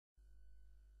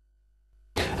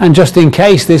And just in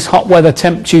case this hot weather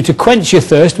tempts you to quench your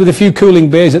thirst with a few cooling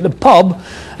beers at the pub,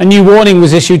 a new warning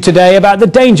was issued today about the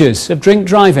dangers of drink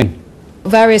driving.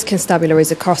 Various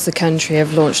constabularies across the country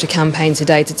have launched a campaign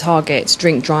today to target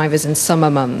drink drivers in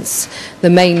summer months. The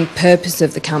main purpose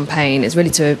of the campaign is really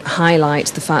to highlight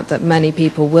the fact that many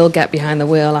people will get behind the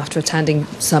wheel after attending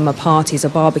summer parties or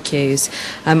barbecues.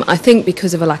 I think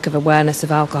because of a lack of awareness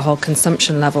of alcohol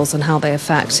consumption levels and how they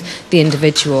affect the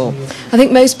individual. I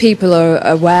think most people are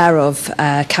aware of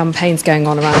campaigns going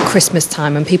on around Christmas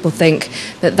time, and people think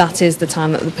that that is the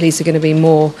time that the police are going to be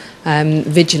more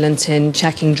vigilant in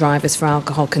checking drivers for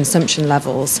alcohol consumption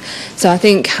levels. So I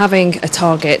think having a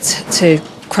target to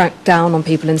crack down on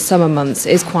people in summer months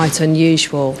is quite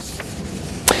unusual.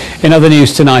 In other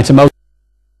news tonight,